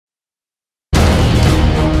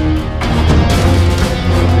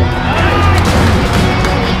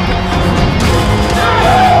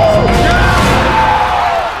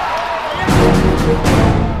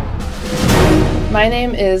My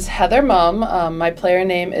name is Heather Mumm. My player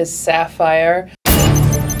name is sapphiRe.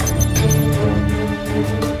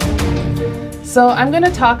 So I'm going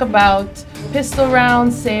to talk about pistol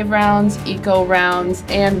rounds, save rounds, eco rounds,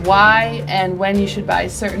 and why and when you should buy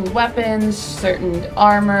certain weapons, certain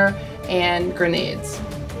armor, and grenades.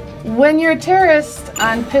 When you're a terrorist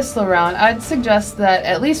on pistol round, I'd suggest that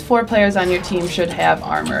at least 4 players on your team should have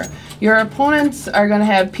armor. Your opponents are going to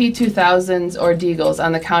have P2000s or Deagles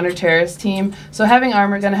on the counter-terrorist team, so having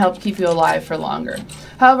armor is going to help keep you alive for longer.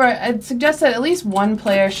 However, I'd suggest that at least 1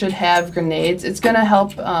 player should have grenades. It's going to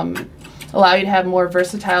help allow you to have more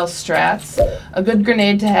versatile strats. A good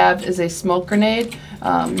grenade to have is a smoke grenade.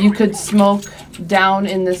 You could smoke down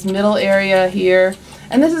in this middle area here,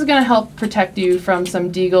 and this is going to help protect you from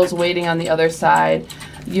some Deagles waiting on the other side.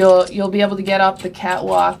 You'll be able to get up the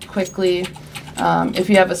catwalk quickly. If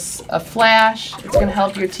you have a flash, it's going to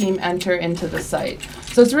help your team enter into the site.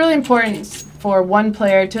 So it's really important for 1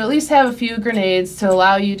 player to at least have a few grenades to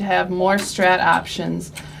allow you to have more strat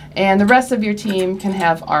options, and the rest of your team can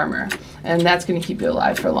have armor, and that's going to keep you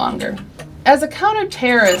alive for longer. As a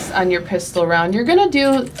counter-terrorist on your pistol round, you're going to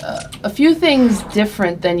do a few things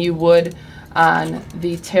different than you would on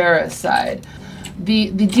the terrorist side. The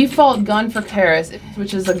default gun for terrorists,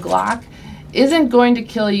 which is a Glock, isn't going to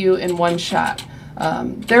kill you in 1 shot.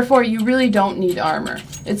 Therefore, you really don't need armor.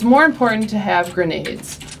 It's more important to have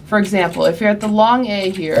grenades. For example, if you're at the long A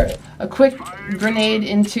here, a quick grenade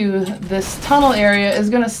into this tunnel area is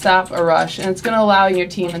going to stop a rush, and it's going to allow your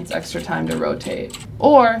team extra time to rotate.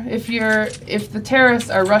 Or if the terrorists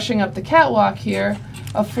are rushing up the catwalk here,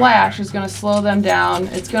 a flash is going to slow them down.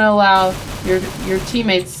 It's going to allow your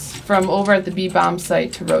teammates from over at the B-bomb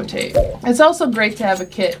site to rotate. It's also great to have a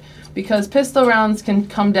kit, because pistol rounds can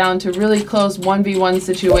come down to really close 1v1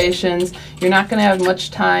 situations. You're not going to have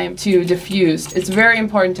much time to defuse. It's very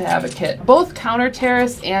important to have a kit. Both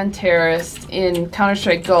counter-terrorists and terrorists in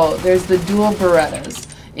Counter-Strike Go, there's the dual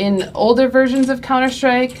Berettas. In older versions of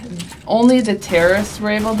Counter-Strike, only the terrorists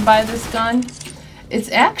were able to buy this gun. It's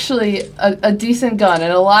actually a decent gun,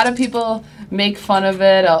 and a lot of people make fun of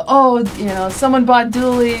it. Oh, you know, someone bought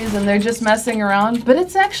dualies and they're just messing around. But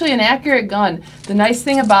it's actually an accurate gun. The nice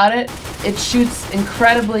thing about it, it shoots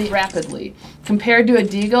incredibly rapidly compared to a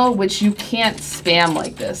Deagle, which you can't spam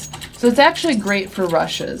like this. So it's actually great for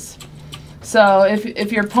rushes. So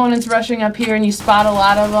if your opponent's rushing up here and you spot a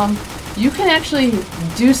lot of them, you can actually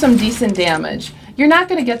do some decent damage. You're not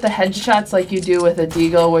going to get the headshots like you do with a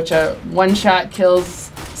Deagle, which are 1-shot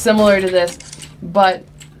kills similar to this, but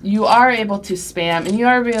you are able to spam, and you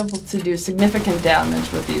are able to do significant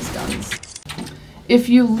damage with these guns. If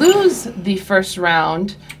you lose the first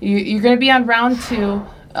round, you're going to be on round 2.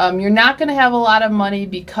 You're not going to have a lot of money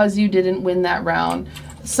because you didn't win that round.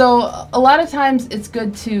 So a lot of times it's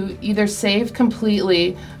good to either save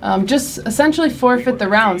completely, just essentially forfeit the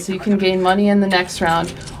round so you can gain money in the next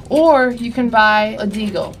round, or you can buy a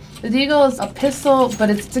Deagle. The Deagle is a pistol,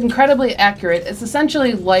 but it's incredibly accurate. It's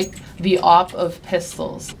essentially like the AWP of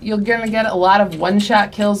pistols. You're going to get a lot of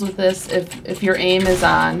 1-shot kills with this if your aim is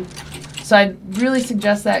on. So I'd really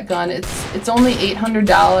suggest that gun. It's only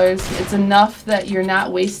 $800. It's enough that you're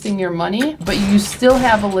not wasting your money, but you still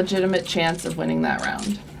have a legitimate chance of winning that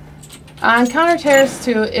round. On Counter-Terrorist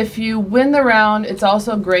 2, if you win the round, it's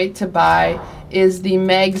also great to buy is the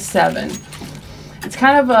Mag 7. It's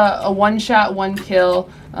kind of a 1-shot, 1-kill.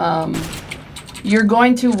 You're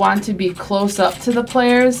going to want to be close up to the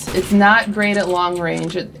players. It's not great at long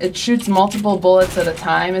range. It shoots multiple bullets at a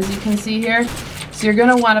time, as you can see here. So you're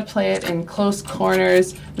going to want to play it in close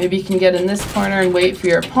corners. Maybe you can get in this corner and wait for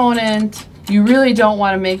your opponent. You really don't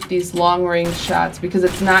want to make these long range shots because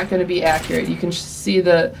it's not going to be accurate. You can see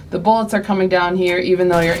the bullets are coming down here even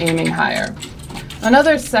though you're aiming higher.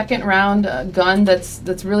 Another second round gun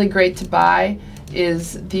that's really great to buy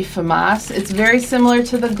is the FAMAS. It's very similar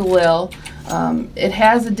to the Galil. It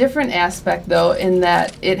has a different aspect though in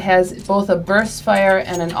that it has both a burst fire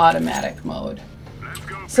and an automatic mode.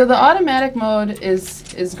 So the automatic mode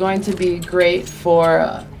is going to be great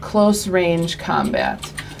for close range combat,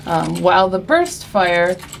 while the burst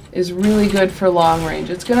fire is really good for long range.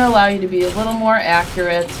 It's going to allow you to be a little more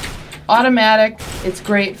accurate. Automatic, it's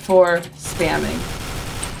great for spamming.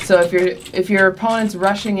 So if your opponent's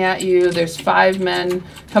rushing at you, there's 5 men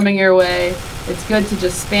coming your way, it's good to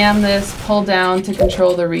just spam this, pull down to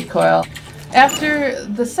control the recoil. After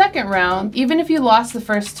the second round, even if you lost the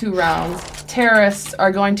first 2 rounds, terrorists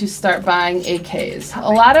are going to start buying AKs. A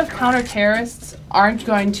lot of counter-terrorists aren't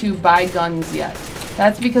going to buy guns yet.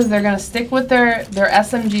 That's because they're going to stick with their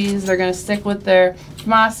SMGs, they're going to stick with their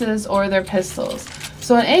FAMASs or their pistols. So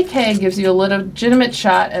So an AK gives you a legitimate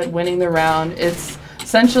shot at winning the round. It's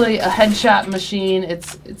essentially a headshot machine.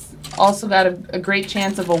 It's also got a great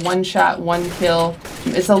chance of a one-shot, one-kill.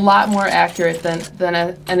 It's a lot more accurate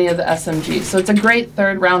than any of the SMGs. So it's a great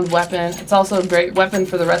third-round weapon. It's also a great weapon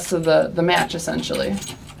for the rest of the match, essentially.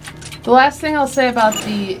 The last thing I'll say about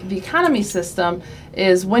the economy system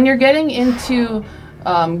is when you're getting into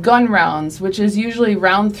gun rounds, which is usually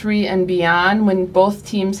round 3 and beyond when both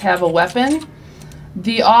teams have a weapon,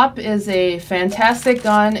 the AWP is a fantastic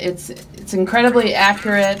gun. It's incredibly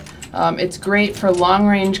accurate. It's great for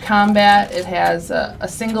long-range combat. It has a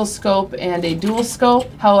single scope and a dual scope.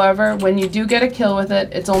 However, when you do get a kill with it,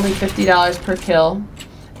 it's only $50 per kill,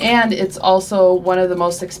 and it's also one of the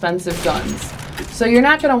most expensive guns. So you're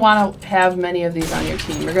not going to want to have many of these on your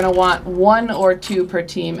team. You're going to want 1 or 2 per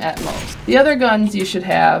team at most. The other guns you should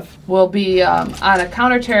have will be on a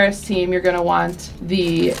counter-terrorist team. You're going to want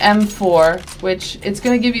the M4, which it's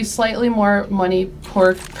going to give you slightly more money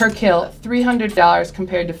per kill, $300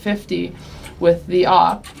 compared to $50 with the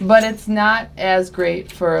AWP, but it's not as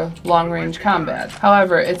great for long-range combat.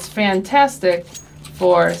 However, it's fantastic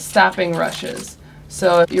for stopping rushes.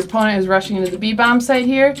 So if your opponent is rushing into the B-bomb site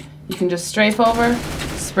here, you can just strafe over,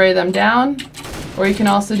 spray them down, or you can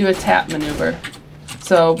also do a tap maneuver.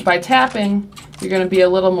 So by tapping, you're going to be a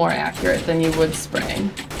little more accurate than you would spraying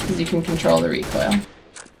because you can control the recoil.